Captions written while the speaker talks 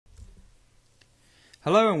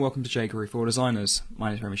Hello and welcome to jQuery for Designers. My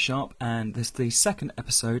name is Remy Sharp and this is the second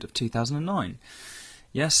episode of 2009.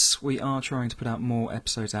 Yes, we are trying to put out more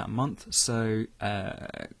episodes out a month, so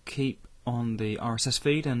keep on the RSS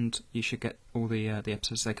feed and you should get all the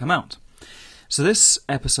episodes as they come out. So this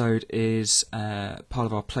episode is part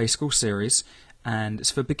of our Play School series and it's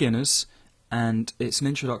for beginners and it's an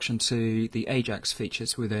introduction to the Ajax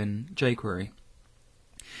features within jQuery.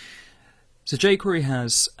 So jQuery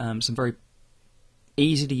has some very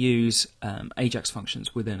easy to use Ajax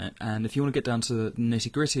functions within it, and if you want to get down to the nitty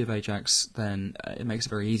gritty of Ajax, then it makes it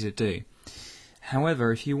very easy to do.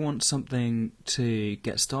 However, if you want something to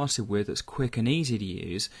get started with that's quick and easy to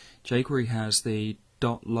use, jQuery has the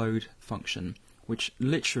 .load function, which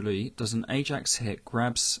literally does an Ajax hit,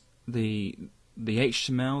 grabs the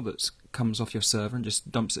HTML that comes off your server and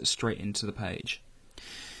just dumps it straight into the page.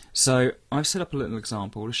 So I've set up a little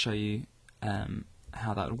example to show you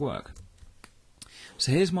how that would work.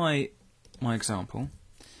 So here's my example.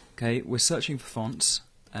 Okay, we're searching for fonts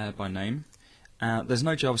by name. There's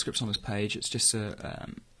no JavaScript on this page. It's just a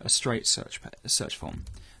straight search form.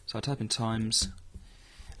 So I type in Times,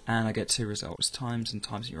 and I get two results: Times and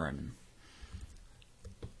Times New Roman.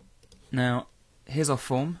 Now here's our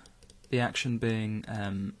form. The action being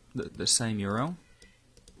the same URL.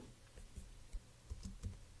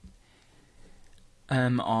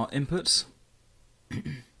 Our inputs.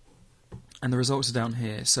 And the results are down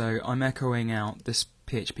here. So I'm echoing out this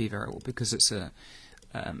PHP variable because it's a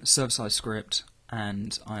server-side script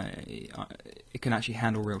and it can actually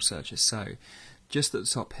handle real searches. So just at the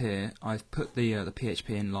top here, I've put the PHP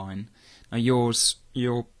in line. Now your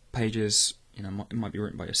pages, it might be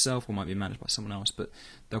written by yourself or might be managed by someone else, but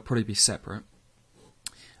they'll probably be separate.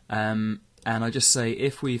 And I just say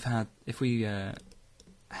if we had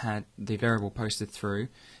the variable posted through,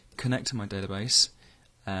 connect to my database.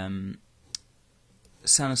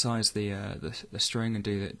 Sanitize the string and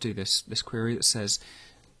do this query that says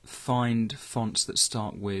find fonts that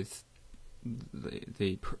start with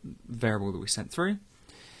the variable that we sent through,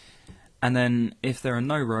 and then if there are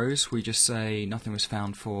no rows, we just say nothing was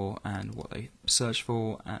found for and what they searched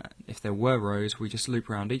for. If there were rows, we just loop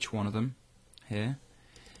around each one of them here,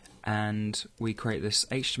 and we create this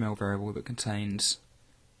HTML variable that contains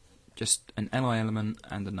just an li element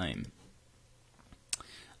and the name.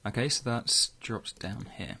 Okay, so that drops down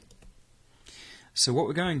here. So what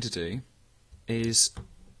we're going to do is,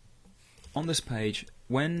 on this page,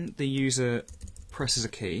 when the user presses a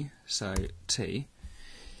key, so T,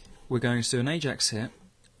 we're going to do an Ajax hit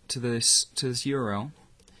to this URL,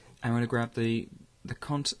 and we're going to grab the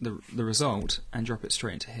result and drop it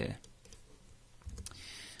straight into here.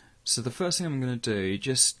 So the first thing I'm going to do,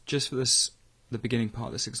 just for the beginning part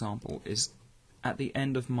of this example, is at the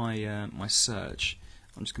end of my my search,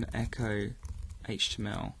 I'm just going to echo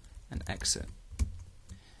HTML and exit.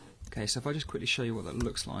 Okay, so if I just quickly show you what that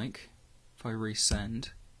looks like, if I resend,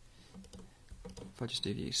 if I just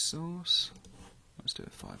do view source, let's do a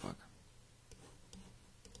firebug.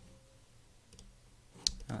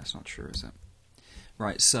 Oh, that's not true, is it?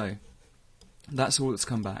 Right, so that's all that's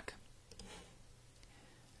come back.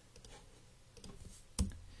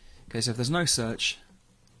 Okay, so if there's no search,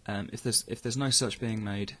 if there's no search being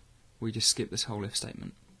made, we just skip this whole if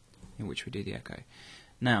statement in which we do the echo.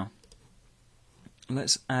 Now,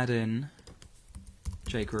 let's add in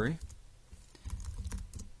jQuery,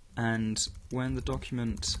 and when the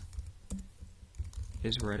document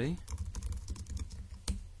is ready,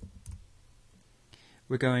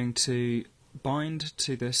 we're going to bind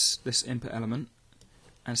to this input element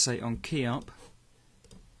and say on key up,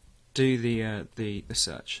 do the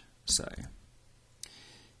search. So.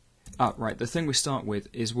 Right, the thing we start with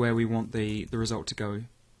is where we want the result to go,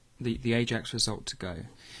 the Ajax result to go.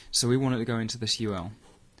 So we want it to go into this UL.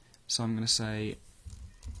 So I'm going to say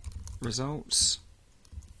results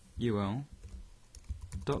UL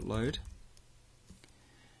dot load,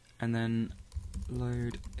 and then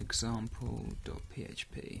load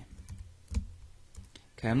example.php.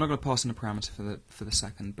 Okay, I'm not going to pass in a parameter for the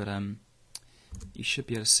second, but you should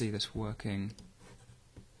be able to see this working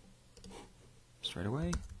straight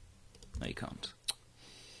away. No, you can't.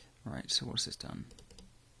 Right, so what's this done?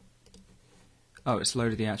 Oh, it's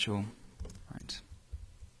loaded the actual. Right.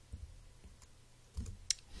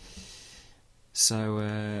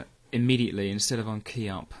 So immediately, instead of on key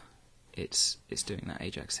up, it's doing that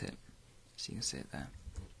Ajax hit. So you can see it there.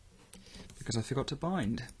 Because I forgot to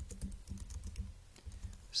bind.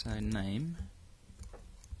 So name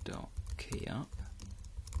dot key up.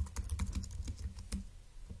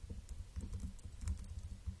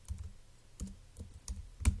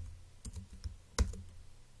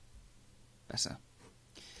 Better.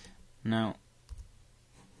 Now,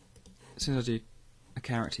 as soon as I do a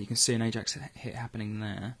character, you can see an Ajax hit happening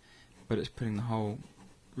there, but it's putting the whole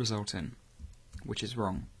result in, which is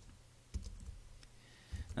wrong.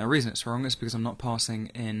 Now, the reason it's wrong is because I'm not passing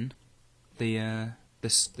in the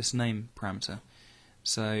this name parameter.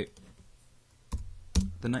 So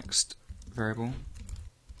the next variable,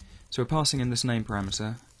 so we're passing in this name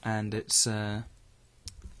parameter, and it's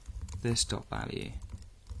this dot value.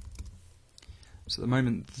 So at the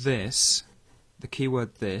moment, the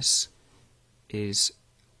keyword this is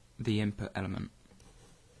the input element.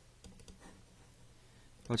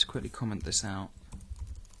 I'll just quickly comment this out.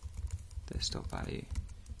 This dot value.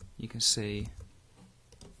 You can see,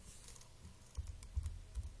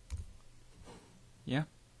 yeah,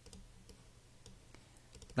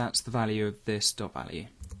 that's the value of this dot value.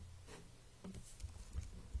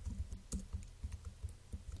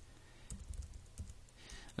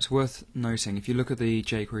 It's worth noting, if you look at the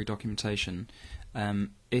jQuery documentation,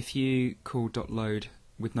 if you call .load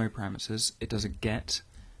with no parameters, it does a get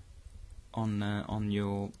on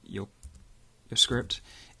your script.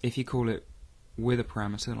 If you call it with a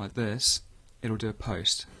parameter like this, it'll do a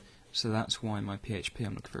post. So that's why in my PHP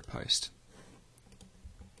I'm looking for a post.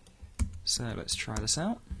 So let's try this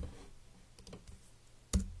out.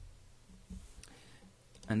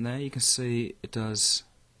 And there you can see it does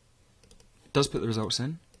put the results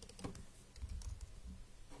in.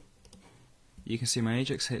 You can see my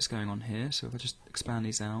Ajax hits going on here, so if I just expand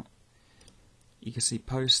these out, you can see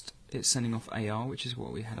post, it's sending off AR, which is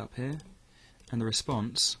what we had up here, and the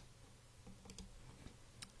response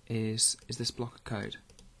is this block of code.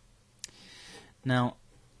 Now,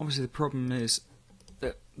 obviously the problem is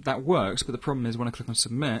that works, but the problem is when I click on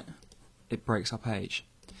submit, it breaks our page.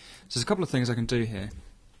 So there's a couple of things I can do here.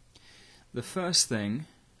 The first thing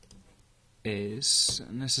is,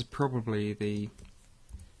 and this is probably the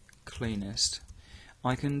cleanest,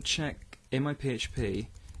 I can check in my PHP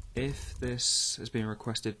if this has been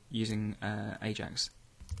requested using Ajax.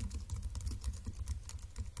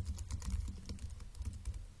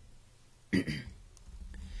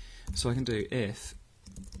 So I can do if.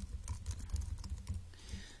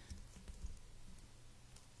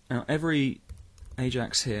 Now every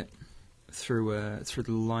Ajax hit through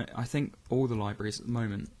the I think all the libraries at the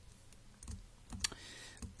moment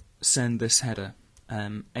send this header,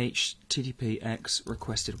 httpx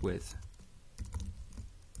requested with.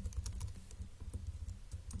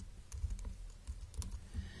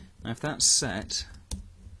 Now if that's set,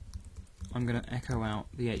 I'm going to echo out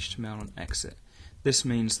the HTML on exit. This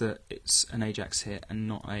means that it's an Ajax hit and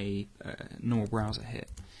not a normal browser hit.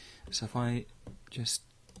 So if I just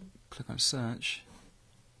click on search,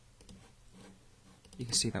 you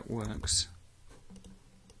can see that works.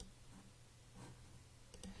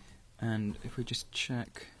 And if we just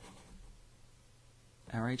check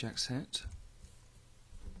our Ajax hit,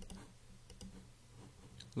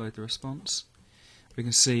 load the response, we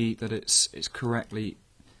can see that it's correctly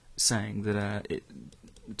saying that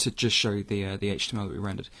to just show the HTML that we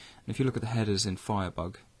rendered. And if you look at the headers in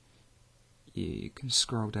Firebug, you can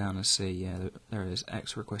scroll down and see, yeah, there it is,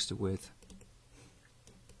 X requested with.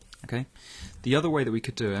 Okay. The other way that we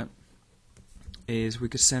could do it is we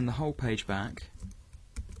could send the whole page back.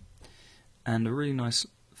 And a really nice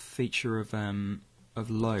feature of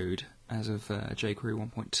load as of jQuery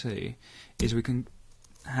 1.2 is we can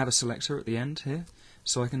have a selector at the end here.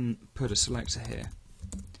 So I can put a selector here.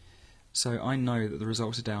 So I know that the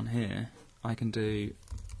results are down here. I can do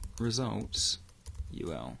results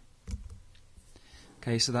UL.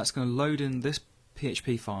 Okay, so that's going to load in this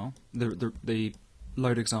PHP file, the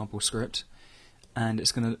load example script, and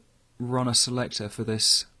it's going to run a selector for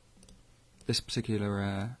this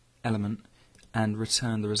particular element and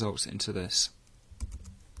return the results into this.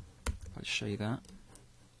 I'll show you that.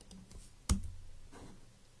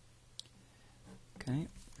 Okay.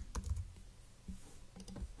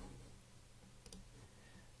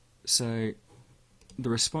 So the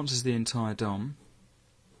response is the entire DOM,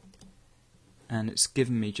 and it's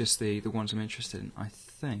given me just the ones I'm interested in, I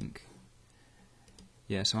think.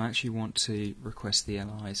 Yeah, so I actually want to request the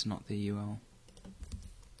LIs, not the UL.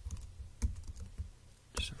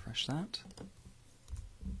 Just refresh that.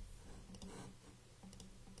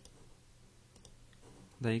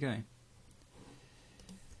 There you go.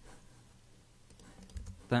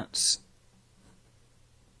 That's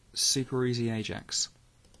super easy Ajax.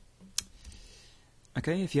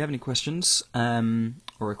 Okay, if you have any questions or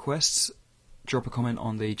requests, drop a comment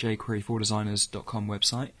on the jQuery4designers.com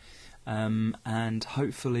website, and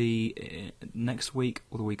hopefully next week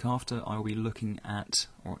or the week after I will be looking at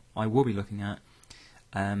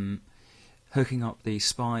hooking up the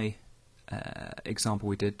spy example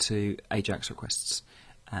we did to Ajax requests,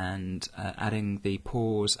 and adding the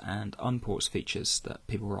pause and unpause features that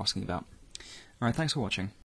people were asking about. Alright, thanks for watching.